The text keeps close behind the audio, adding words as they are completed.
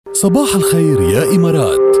صباح الخير يا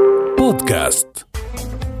إمارات بودكاست.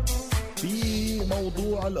 في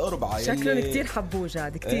موضوع الأربعة شكله كتير حبوه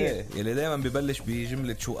جاد كتير يلي دايما ببلش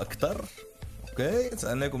بجملة شو أكتر. اوكي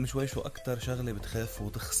سألناكم من شوي شو أكتر شغلة بتخافوا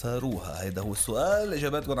تخسروها. هيدا هو السؤال.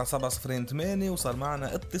 إجاباتكم على 708 وصار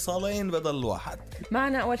معنا اتصالين بدل واحد.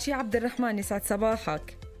 معنا أول شي عبد الرحمن، يسعد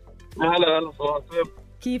صباحك. هلا صباح الخير.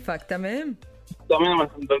 كيفك؟ تمام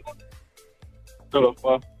الحمد لله. شو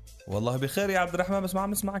الأخبار؟ والله بخير يا عبد الرحمن، بس ما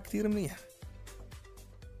عم نسمعك كتير منيح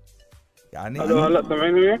يعني. هلا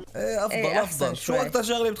سامعني؟ ايه أفضل شو شوي. أكتر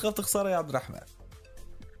شغلة بتخاف تخسرها يا عبد الرحمن؟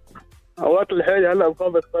 أوقات الحاجة هلا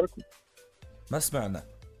بخاف أخسركم. ما سمعنا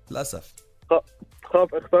للأسف.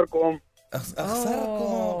 بخاف أخسركم.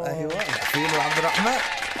 أخسركم. أيوة فيلو عبد الرحمن،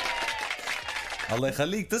 الله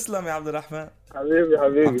يخليك. تسلم يا عبد الرحمن.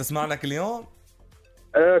 حبيبي عم تسمعنا كل يوم؟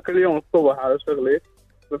 كل يوم الصبح على شغلي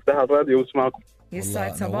بفتح الراديو واسمعكم.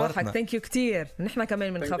 يسعد صباحك. ثانك يو كتير. نحن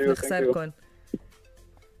كمان بنخاف Thank you, نخسركم.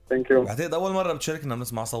 ثانك يو. بعتقد أول مرة بتشاركنا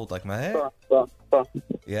بنسمع صوتك، ما هيك؟ صح.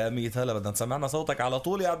 يا ميت هلا، بدنا نسمعنا صوتك على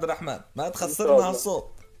طول يا عبد الرحمن، ما إن تخسرنا شاء الله.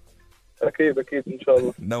 هالصوت. أكيد إن شاء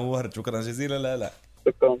الله. نورت، شكرا جزيلا. لا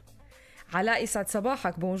شكرا. علاء، يسعد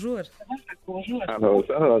صباحك. بونجور. أهلا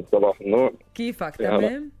وسهلا، صباح النور. كيفك؟ يا هلا.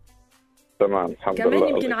 تمام تمام الحمد لله. كمان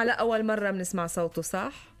يمكن على أول مرة بنسمع صوته،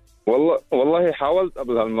 صح؟ والله حاولت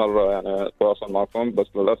قبل هالمرة يعني أتواصل معكم، بس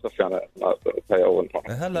للأسف يعني ما قدرت. هي أول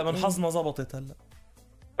مرة. هلا من حظنا زبطت هلا.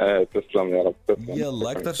 تسلم يا رب. تسلم.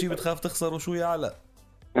 يلا أكتر شيء بتخاف تخسره شو يا علاء؟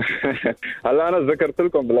 هلا انا ذكرت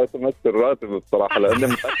لكم بالاس ام اس الراتب بصراحه، لاني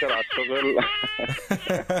متاخر على الشغل.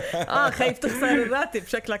 خايف تخسر الراتب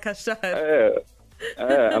شكلك هالشهر. ايه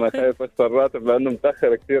انا خايف اخسر الراتب لانه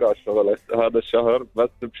متاخر كثير على الشغل هذا الشهر. بس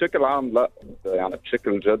بشكل عام لا، يعني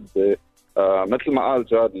بشكل جدي مثل ما قال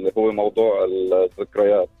جاد اللي هو موضوع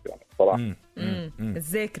الذكريات يعني بصراحه.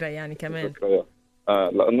 الذاكرة يعني كمان الذكريات.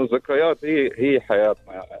 لانه الذكريات هي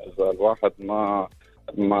حياتنا. يعني اذا الواحد ما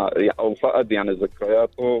او فقد يعني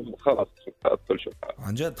ذكرياته خلص فقد كل شيء.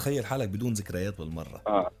 عن جد تخيل حالك بدون ذكريات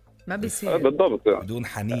بالمرة. ما بيصير. بالضبط يعني. بدون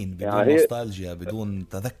حنين، بدون يعني نوستالجيا، بدون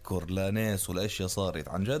تذكر لناس والاشياء صارت.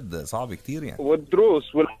 عن جد صعب كتير يعني.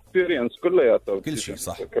 والدروس والاكسبيرينس كلياتها كل شيء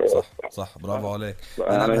صح برافو عليك.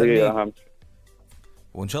 يعني هي اهم.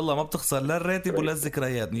 وان شاء الله ما بتخسر لا الراتب ولا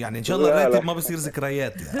الذكريات. يعني ان شاء الله الراتب ما بصير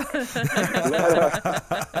ذكريات يعني.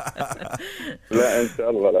 لا ان شاء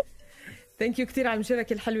الله لا. ثانك يو كتير على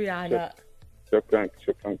المشاركة الحلوة يا علاء. شكرا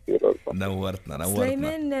كثير. نورتنا.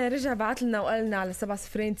 سليمان رجع بعت لنا وقال لنا على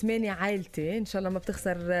 708 عائلتي، ان شاء الله ما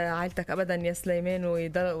بتخسر عائلتك ابدا يا سليمان،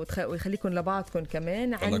 ويخليكم لبعضكم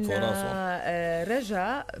كمان. عندنا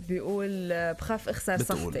رجاء بيقول بخاف اخسر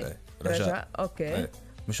صحتي. رجاء اوكي.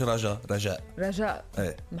 مش رجاء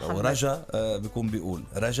ايه ورجاء بيكون بيقول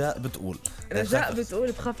رجاء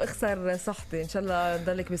بتقول بخاف اخسر صحتي. ان شاء الله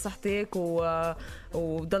تضلك بصحتك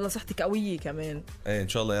وضل صحتك قويه كمان. ايه ان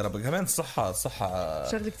شاء الله يا رب. كمان الصحه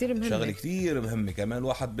شغله كتير مهمه كمان.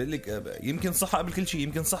 الواحد بيقول لك يمكن الصحه قبل كل شيء،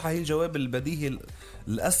 يمكن الصحه هي الجواب البديهي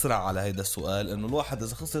الاسرع على هيدا السؤال. انه الواحد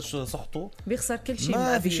اذا خسر صحته بيخسر كل شيء.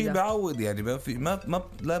 ما في شيء بيعوض يعني. ما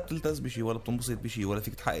لا بتلتز بشيء ولا بتنبسط بشيء ولا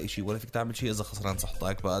فيك تحقق شيء ولا فيك تعمل شيء اذا خسران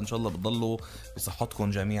صحتك. فان شاء الله بتضلوا بصحتكم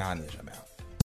جميعا يا جماعه.